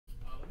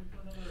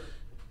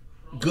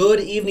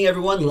Good evening,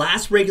 everyone.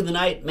 Last break of the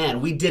night.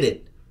 Man, we did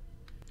it.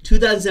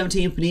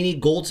 2017 Panini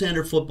Gold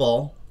Standard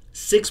Football,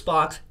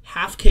 6-box,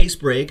 half case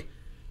break.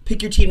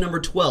 Pick your team number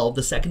 12,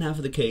 the second half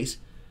of the case.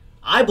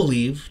 I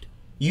believed,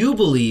 you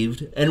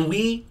believed, and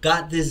we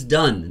got this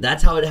done.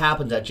 That's how it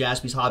happens at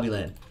Jaspys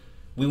Hobbyland.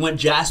 We went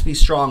Jaspys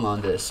strong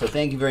on this, so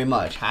thank you very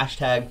much.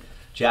 Hashtag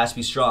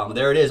Jaspys strong.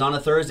 There it is on a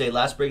Thursday,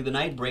 last break of the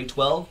night, break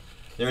 12.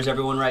 There's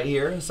everyone right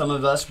here. Some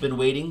of us have been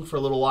waiting for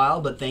a little while,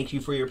 but thank you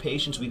for your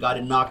patience. We got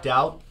it knocked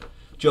out.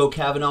 Joe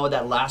Cavanaugh with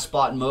that last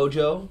spot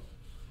mojo.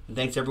 And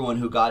thanks everyone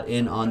who got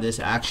in on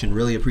this action.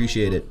 Really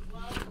appreciate it.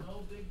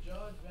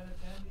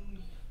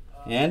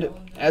 And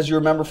as you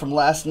remember from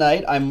last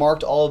night, I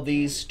marked all of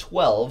these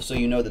 12 so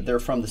you know that they're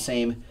from the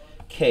same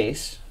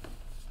case.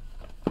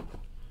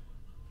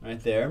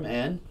 Right there,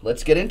 and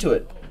let's get into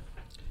it.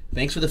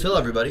 Thanks for the fill,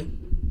 everybody.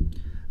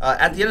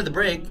 At the end of the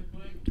break,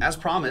 as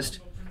promised,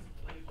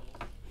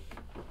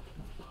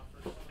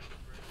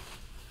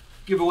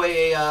 give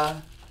away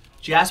a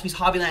Jaspys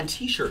Hobbyland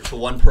t-shirt to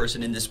one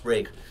person in this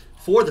break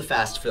for the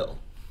fast fill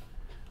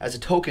as a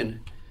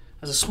token,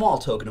 as a small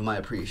token of my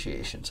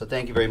appreciation. So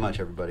thank you very much,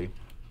 everybody.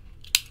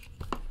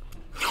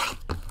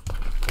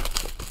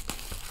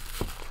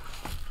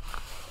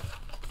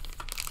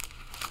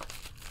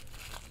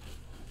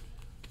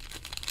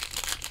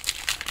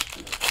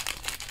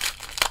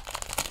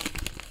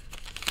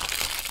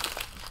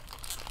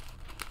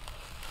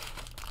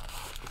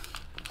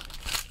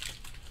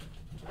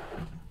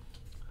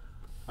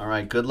 All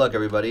right, good luck,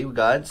 everybody. We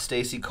got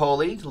Stacy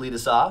Coley to lead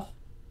us off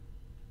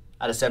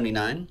out of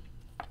 79.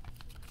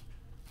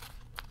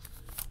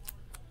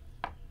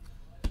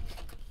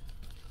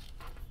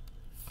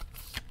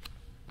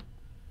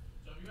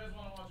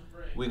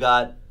 We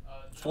got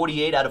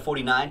 48 out of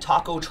 49.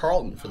 Taco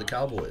Charlton for the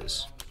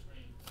Cowboys.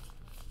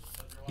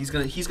 He's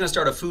gonna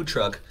start a food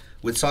truck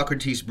with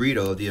Socrates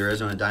Brito of the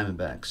Arizona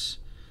Diamondbacks.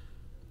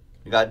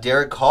 We got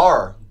Derek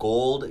Carr,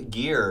 gold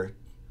gear.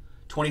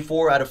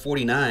 24 out of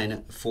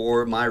 49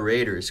 for my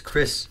Raiders.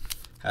 Chris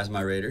has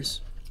my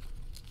Raiders.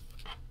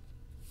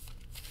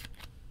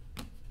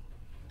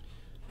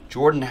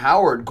 Jordan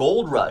Howard,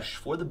 gold rush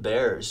for the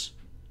Bears.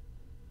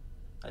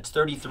 That's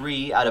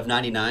 33 out of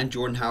 99.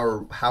 Jordan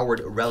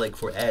Howard relic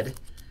for Ed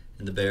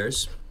and the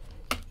Bears.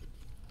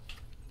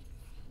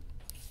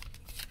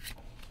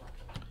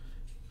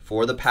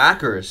 For the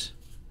Packers,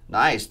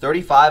 nice.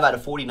 35 out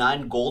of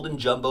 49. Golden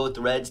Jumbo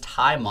Threads,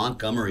 Ty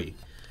Montgomery.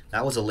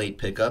 That was a late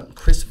pickup.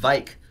 Chris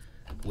Vike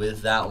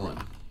with that one.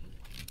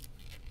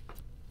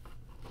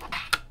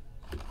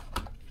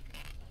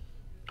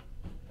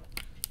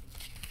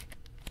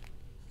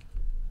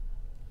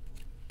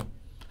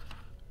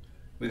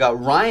 We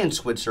got Ryan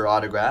Switzer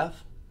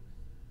autograph.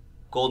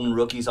 Golden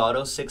Rookies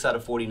auto, 6 out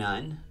of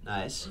 49.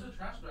 Nice. Where's the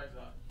trash bags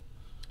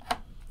at?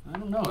 I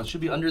don't know. It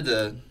should be under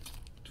the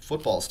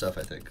football stuff,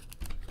 I think.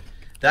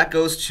 That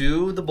goes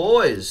to the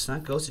boys.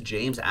 That goes to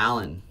James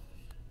Allen.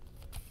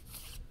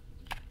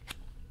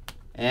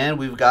 And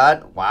we've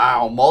got,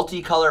 wow,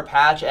 multicolor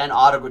patch and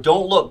autograph.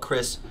 Don't look,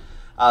 Chris.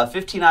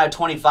 15 out of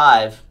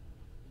 25.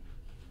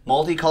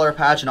 Multicolor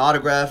patch and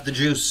autograph, the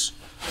juice.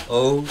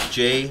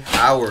 O.J.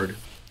 Howard.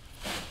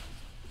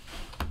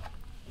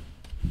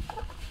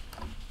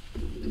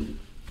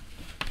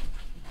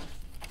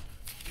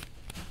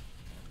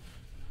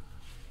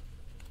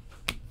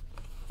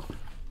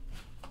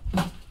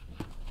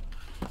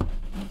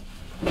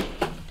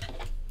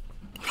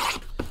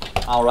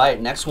 All right,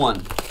 next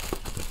one.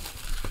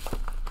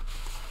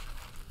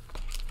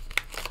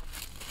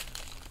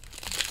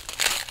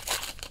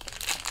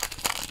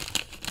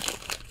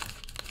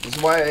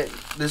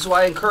 This is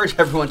why I encourage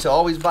everyone to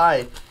always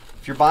buy.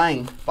 If you're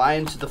buying, buy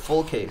into the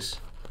full case.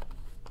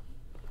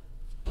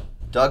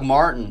 Doug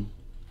Martin,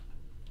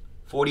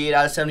 48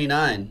 out of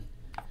 79.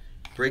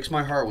 Breaks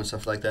my heart when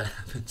stuff like that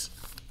happens.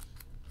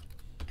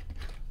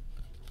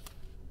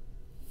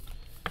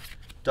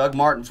 Doug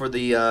Martin for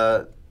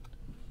the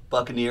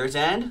Buccaneers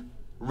and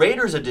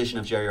Raiders edition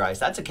of Jerry Rice.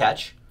 That's a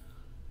catch.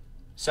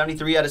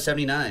 73 out of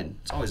 79.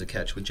 It's always a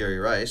catch with Jerry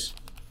Rice.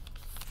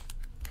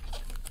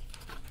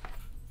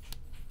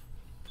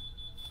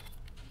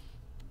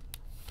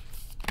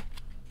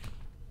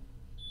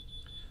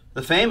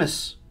 The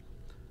famous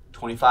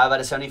 25 out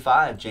of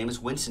 75. Jameis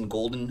Winston,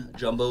 Golden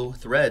Jumbo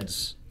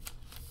Threads.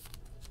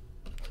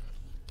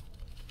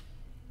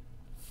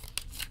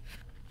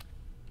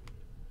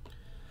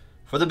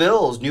 For the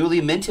Bills,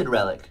 newly minted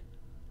relic.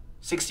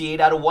 68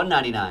 out of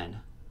 199.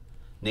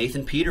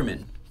 Nathan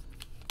Peterman.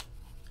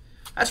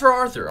 That's for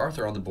Arthur.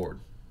 Arthur on the board.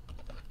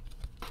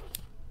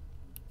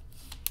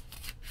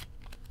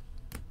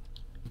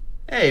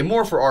 Hey,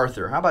 more for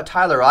Arthur. How about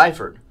Tyler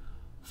Eifert?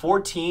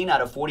 14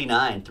 out of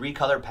 49,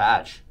 3-color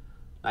patch.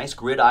 Nice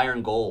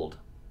gridiron gold.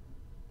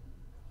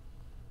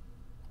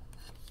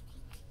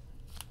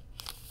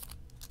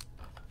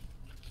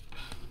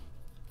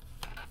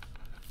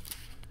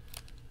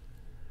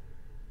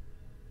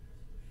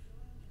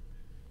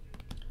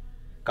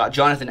 Got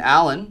Jonathan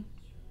Allen,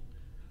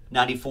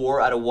 94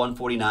 out of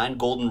 149,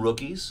 Golden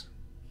Rookies.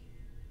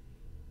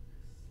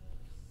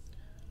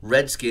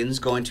 Redskins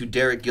going to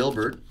Derek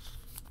Gilbert.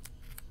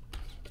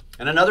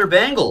 And another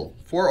Bengal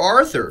for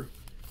Arthur.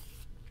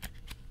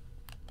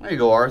 There you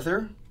go,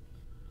 Arthur.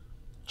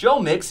 Joe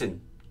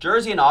Mixon,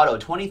 jersey and auto,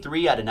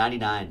 23 out of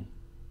 99.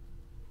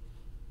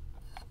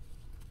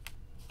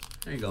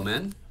 There you go,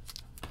 man.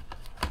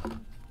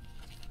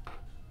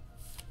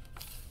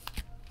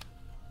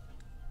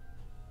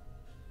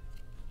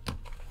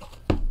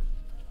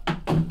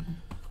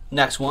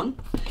 Next one.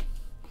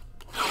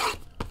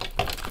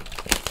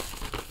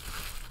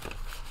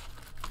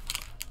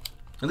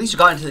 At least you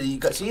got into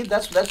the. See,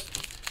 that's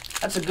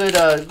a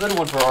good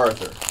one for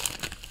Arthur.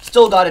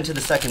 Still got into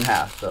the second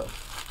half though.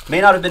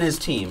 May not have been his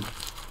team,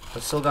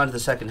 but still got into the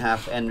second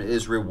half and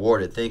is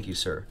rewarded. Thank you,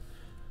 sir.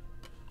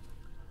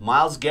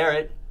 Myles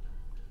Garrett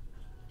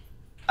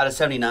out of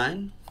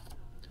 79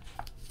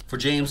 for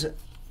James.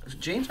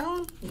 James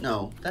Allen?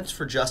 No, that's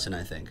for Justin,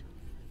 I think.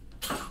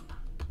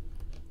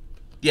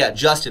 Yeah,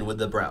 Justin with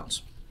the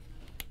Browns.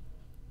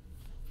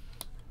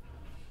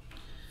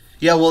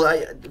 Yeah,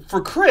 well, for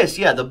Chris,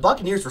 yeah, the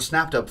Buccaneers were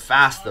snapped up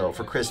fast, though,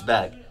 for Chris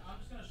Beck.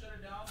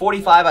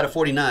 45 out of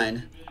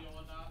 49.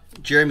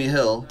 Jeremy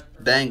Hill,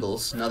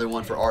 Bengals, another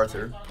one for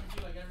Arthur.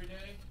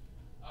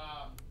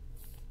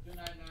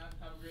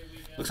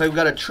 Looks like we've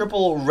got a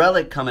triple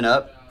relic coming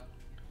up.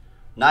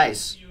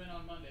 Nice.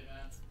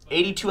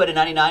 82 out of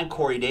 99,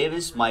 Corey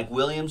Davis, Mike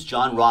Williams,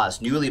 John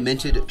Ross. Newly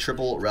minted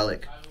triple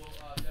relic.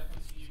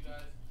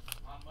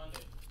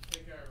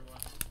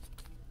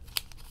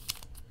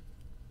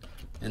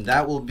 And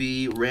that will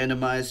be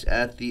randomized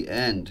at the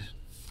end.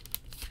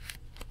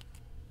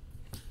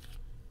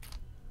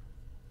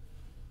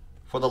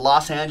 For the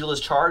Los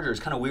Angeles Chargers.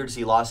 Kind of weird to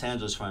see Los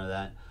Angeles in front of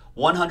that.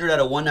 100 out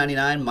of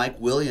 199, Mike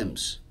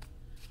Williams.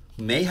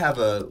 May have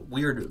a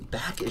weird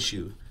back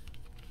issue.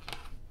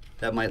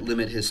 That might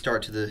limit his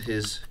start to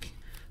his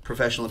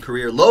professional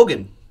career.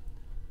 Logan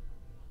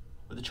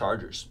with the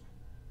Chargers.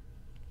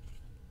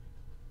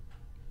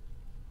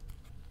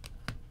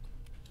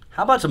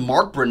 How about some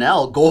Mark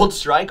Brunell gold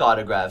strike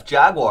autograph?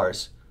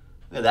 Jaguars.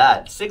 Look at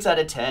that. 6 out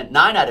of 10.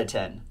 9 out of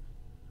 10.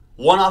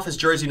 One off his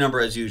jersey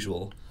number as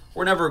usual.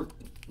 We're never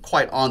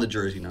quite on the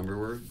jersey number.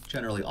 We're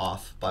generally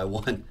off by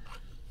one.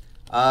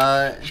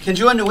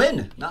 Kenjua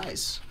Nguyen.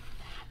 Nice.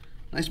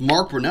 Nice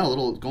Mark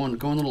Brunell. Going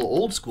a little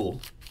old school.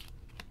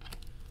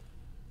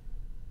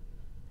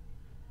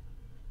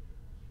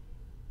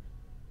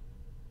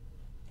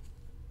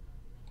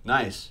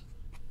 Nice.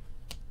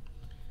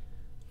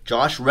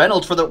 Josh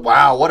Reynolds for the...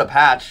 Wow, what a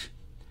patch.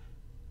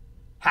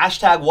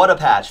 Hashtag what a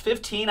patch.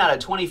 15 out of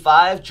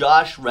 25,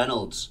 Josh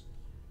Reynolds.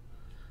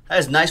 That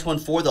is a nice one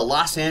for the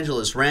Los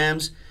Angeles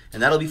Rams,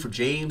 and that'll be for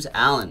James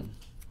Allen.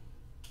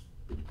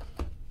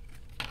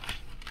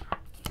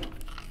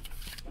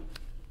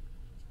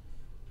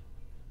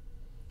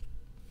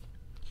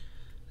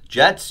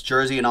 Jets,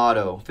 jersey and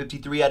auto.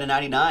 53 out of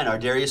 99,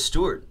 Ardarius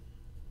Stewart.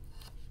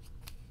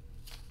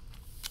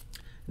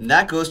 And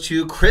that goes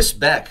to Chris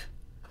Beck.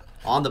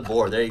 On the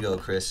board. There you go,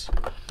 Chris.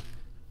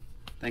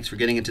 Thanks for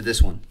getting into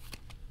this one.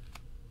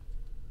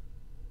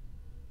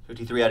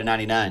 53 out of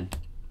 99.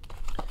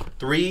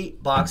 3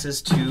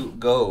 boxes to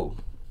go.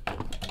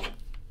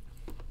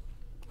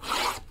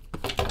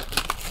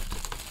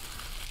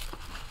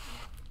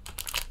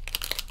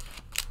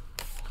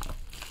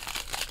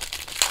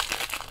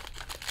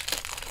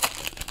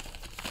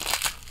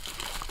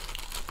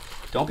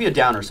 Don't be a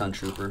downer, Sun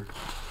Trooper.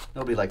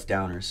 Nobody likes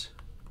downers.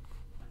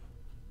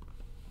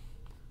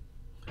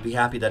 Be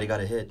happy that he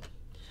got a hit.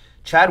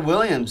 Chad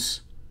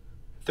Williams,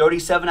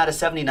 37 out of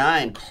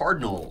 79,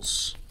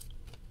 Cardinals.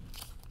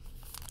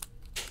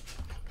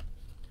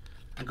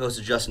 That goes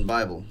to Justin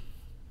Bible.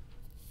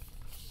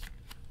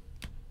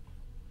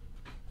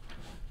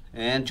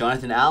 And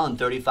Jonathan Allen,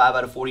 35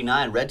 out of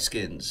 49,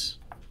 Redskins.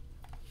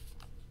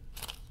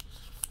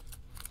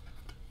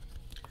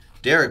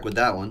 Derek with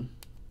that one.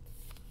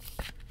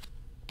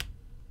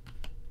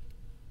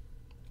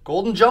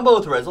 Golden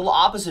Jumbo Threads, a little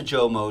opposite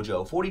Joe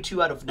Mojo.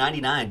 42 out of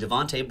 99,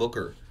 Devontae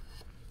Booker.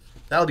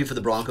 That'll be for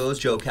the Broncos,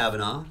 Joe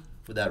Kavanaugh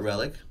with that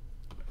relic.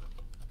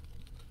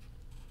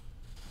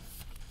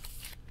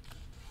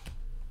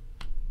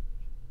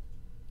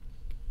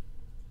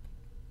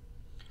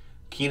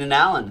 Keenan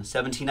Allen,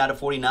 17 out of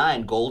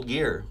 49, Gold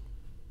Gear.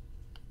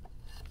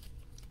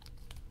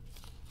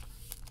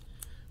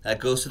 That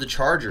goes to the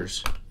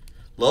Chargers.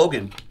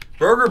 Logan,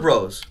 Burger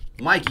Bros.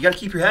 Mike, you got to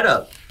keep your head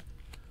up.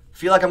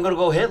 Feel like I'm going to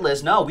go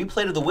hitless. No, we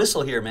play to the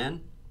whistle here, man.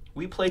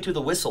 We play to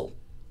the whistle.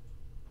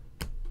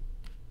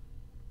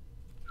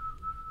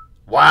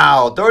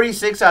 Wow,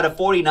 36 out of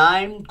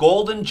 49.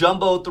 Golden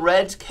Jumbo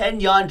Threads.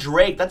 Kenyon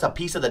Drake. That's a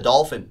piece of the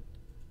Dolphin.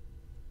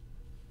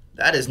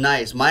 That is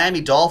nice.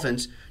 Miami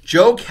Dolphins.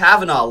 Joe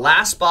Kavanaugh,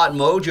 last spot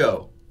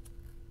mojo.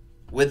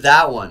 With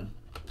that one.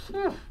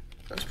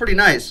 That's pretty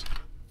nice.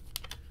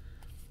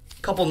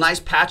 Couple nice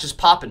patches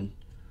popping.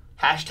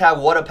 Hashtag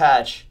what a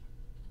patch.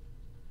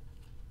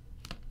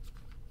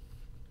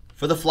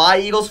 For the Fly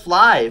Eagles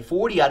Fly,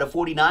 40 out of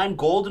 49,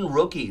 Golden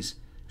Rookies.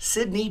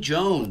 Sidney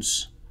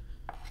Jones.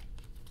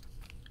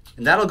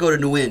 And that'll go to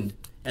Nguyen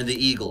and the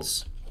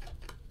Eagles.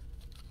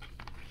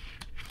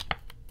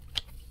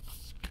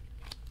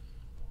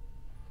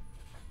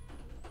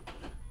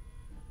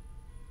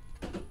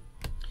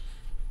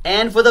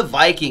 And for the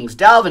Vikings,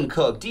 Dalvin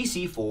Cook,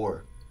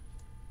 DC4.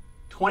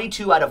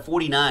 22 out of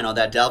 49 on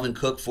that Dalvin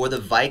Cook for the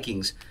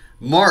Vikings.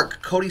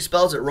 Mark, Cody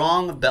spells it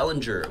wrong,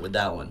 Bellinger with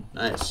that one.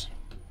 Nice.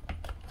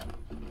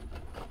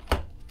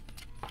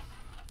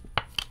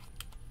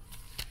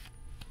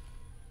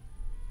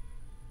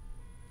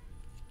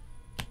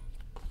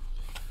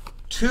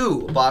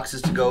 Two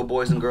boxes to go,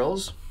 boys and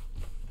girls.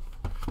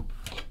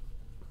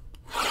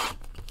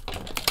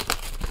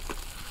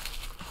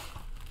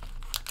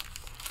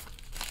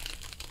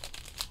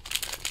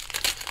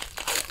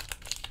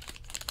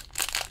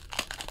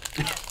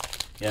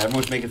 Yeah,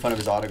 everyone's making fun of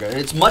his autograph.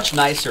 It's much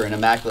nicer in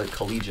Immaculate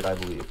Collegiate, I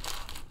believe.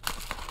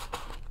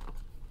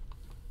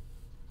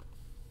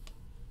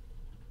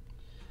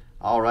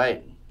 All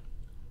right.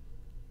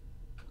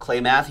 Clay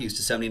Matthews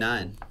to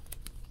 79.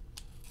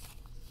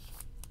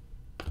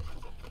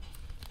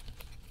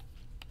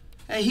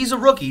 Hey, he's a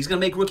rookie. He's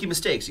going to make rookie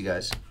mistakes, you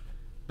guys.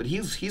 But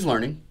he's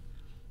learning.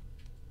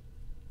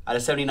 Out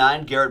of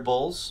 79, Garrett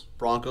Bowles,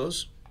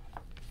 Broncos.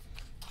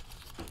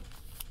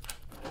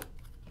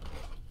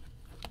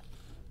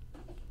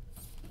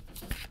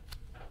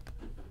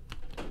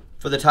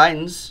 For the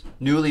Titans,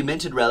 newly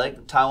minted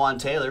relic, Taiwan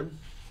Taylor,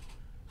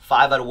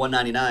 5 out of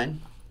 199.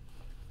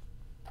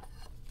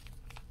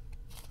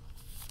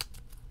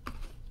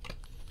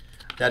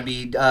 That'd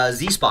be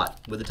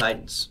Z-Spot with the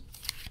Titans.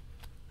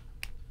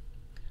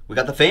 We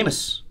got the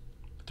famous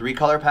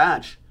 3-color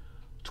patch,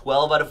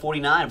 12 out of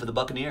 49 for the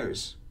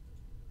Buccaneers.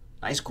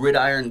 Nice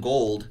gridiron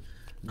gold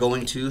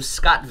going to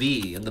Scott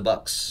V and the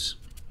Bucks.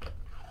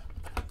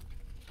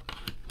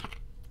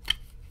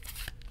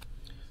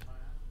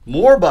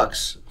 More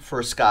Bucks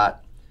for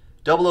Scott.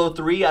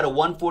 003 out of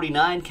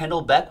 149,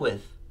 Kendall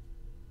Beckwith.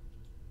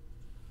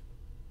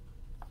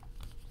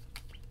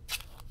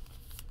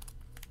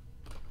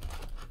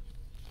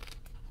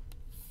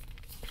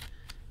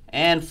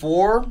 And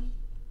for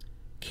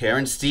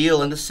Karen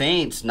Steele and the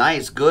Saints,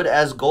 nice, good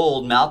as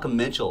gold, Malcolm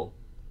Mitchell.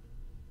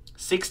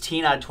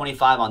 16 out of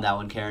 25 on that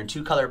one, Karen.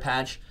 2-color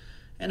patch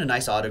and a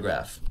nice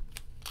autograph.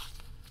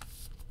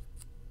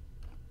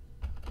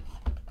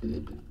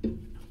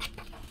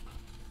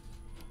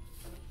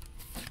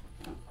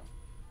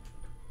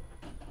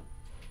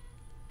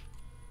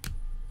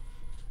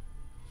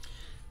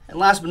 And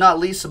last but not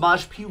least,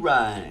 Samaje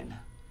Perine.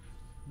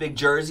 Big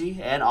jersey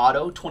and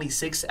auto,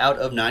 26 out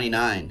of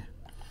 99.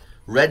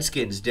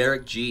 Redskins,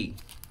 Derek G.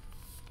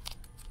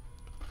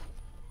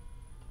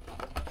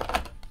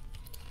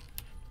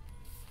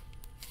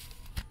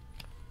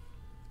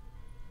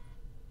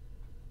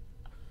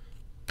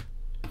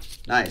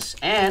 Nice.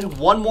 And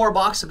one more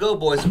box to go,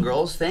 boys and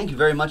girls. Thank you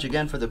very much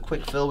again for the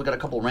quick fill. We got a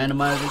couple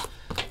randomizers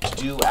to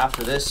do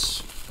after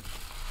this.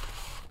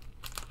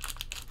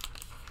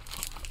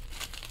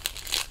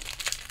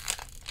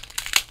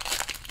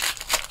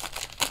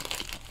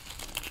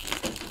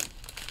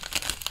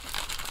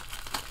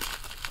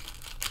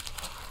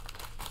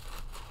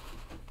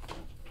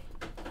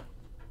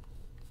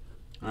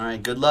 All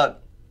right, good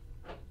luck.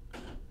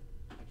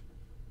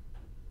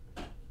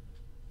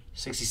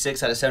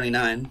 66 out of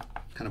 79.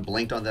 Kind of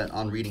blanked on that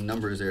on reading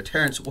numbers there.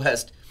 Terrence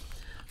West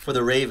for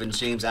the Ravens,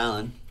 James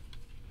Allen.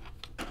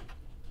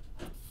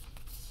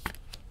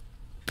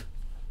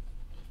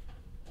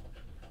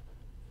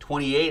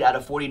 $28 out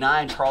of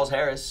 49, Charles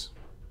Harris.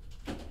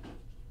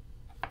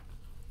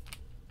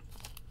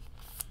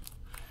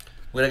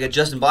 We gotta get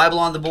Justin Bible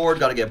on the board.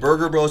 Gotta get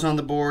Burger Bros on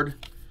the board.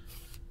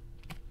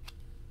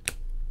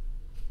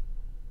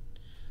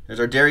 There's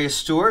our Darius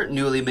Stewart,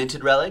 newly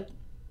minted relic.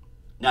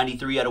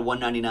 93 out of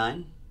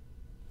 199.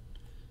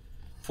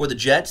 For the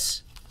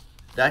Jets,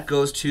 that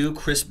goes to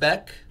Chris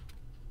Beck.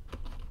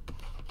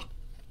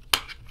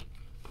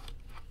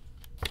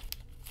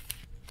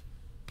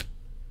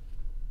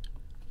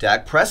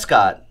 Dak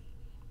Prescott,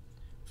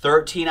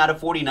 13 out of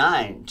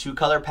 49,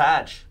 2-color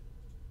patch.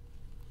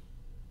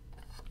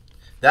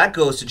 That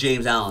goes to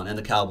James Allen and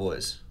the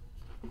Cowboys.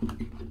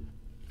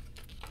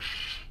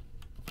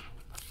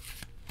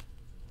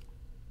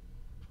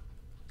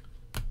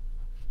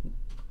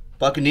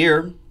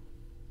 Buccaneer.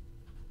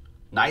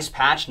 Nice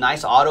patch,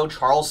 nice auto,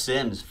 Charles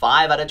Sims,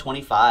 5 out of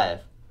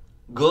 25.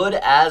 Good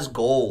as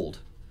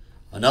gold.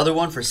 Another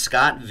one for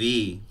Scott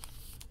V.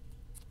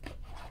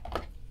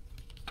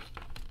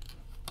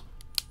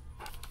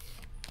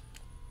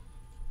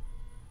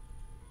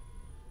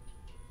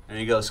 There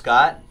you go,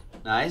 Scott.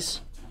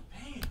 Nice.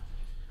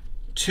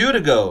 2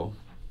 to go.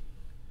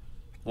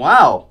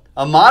 Wow.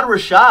 Ahmad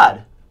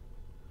Rashad.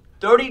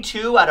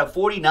 32 out of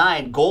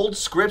 49. Gold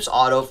Scripts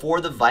auto for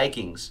the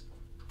Vikings.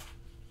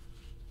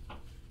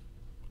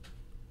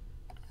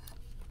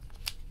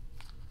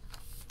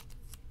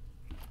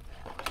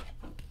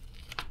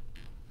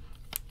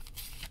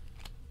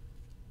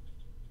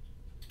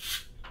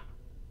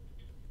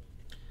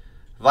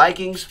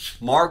 Vikings,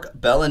 Mark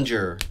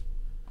Bellinger.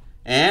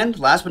 And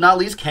last but not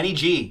least, Kenny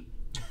G.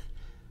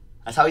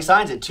 That's how he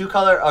signs it. 2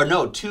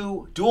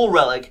 dual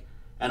relic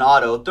and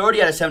auto.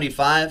 30 out of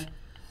 75.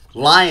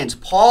 Lions,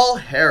 Paul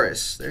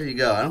Harris. There you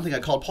go. I don't think I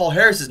called Paul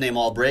Harris's name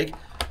all break.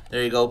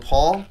 There you go,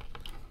 Paul.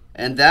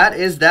 And that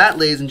is that,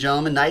 ladies and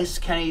gentlemen. Nice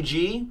Kenny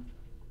G.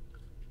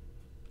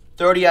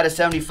 30 out of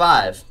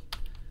 75.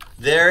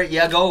 There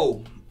you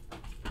go.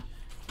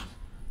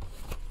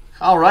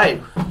 All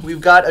right.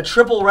 We've got a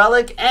triple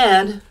relic,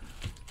 and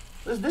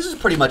this is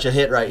pretty much a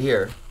hit right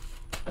here.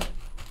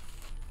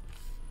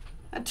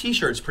 That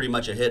t-shirt's pretty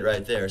much a hit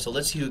right there. So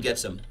let's see who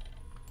gets them.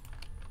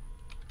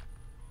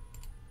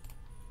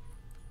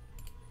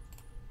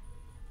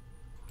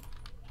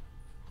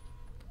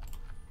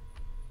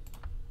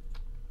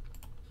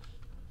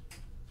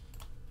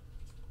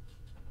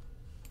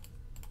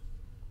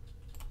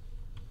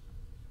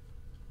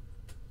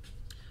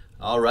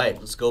 All right,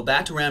 let's go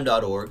back to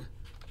ram.org.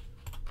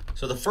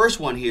 So the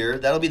first one here,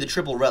 that'll be the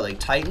triple relic.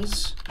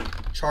 Titans,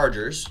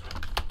 Chargers,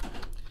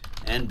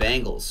 and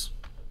Bengals.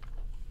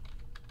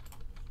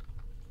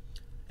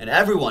 And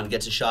everyone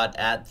gets a shot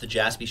at the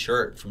Jaspys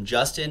shirt, from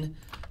Justin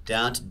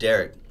down to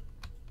Derek.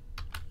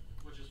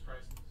 Which is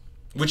priceless.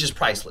 Which is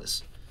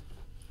priceless.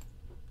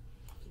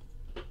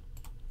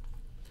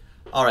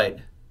 All right.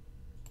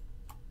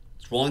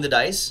 It's rolling the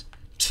dice.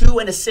 2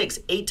 and a 6,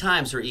 8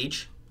 times for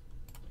each.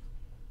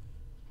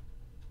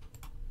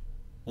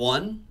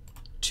 1,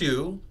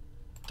 2,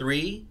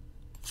 3,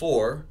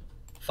 4,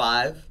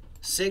 5,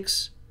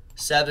 6,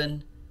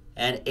 7,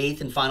 and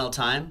 8th and final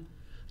time.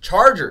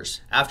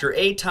 Chargers, after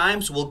 8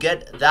 times, will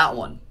get that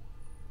one.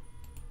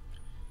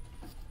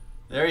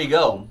 There you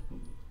go.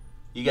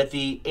 You get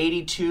the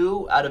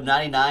 82 out of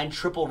 99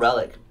 triple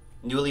relic,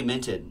 newly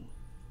minted.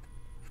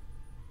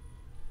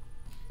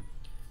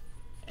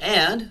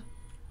 And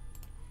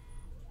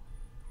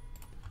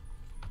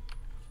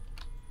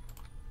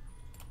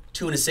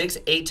two and a 6,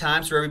 8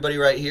 times for everybody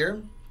right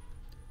here.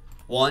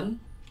 1,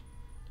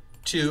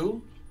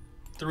 2,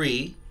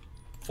 3,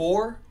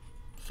 4,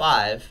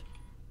 5,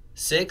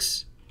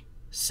 6,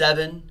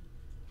 7,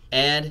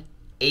 and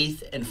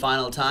 8th and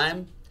final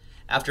time.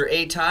 After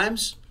 8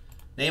 times,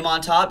 name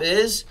on top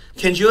is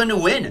Kenjua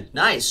Nguyen.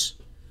 Nice.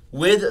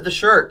 With the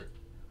shirt.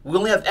 We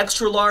only have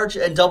extra large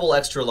and double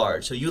extra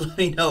large, so you let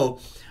me know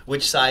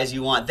which size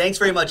you want. Thanks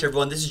very much,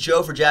 everyone. This is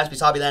Joe for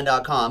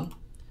JaspysHobbyland.com.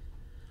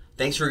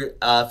 Thanks for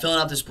filling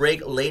out this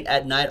break late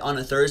at night on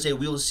a Thursday.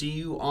 We will see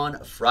you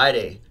on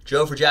Friday.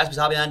 Joe for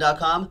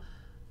JaspysHobbyland.com.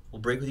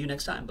 We'll break with you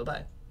next time.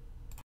 Bye-bye.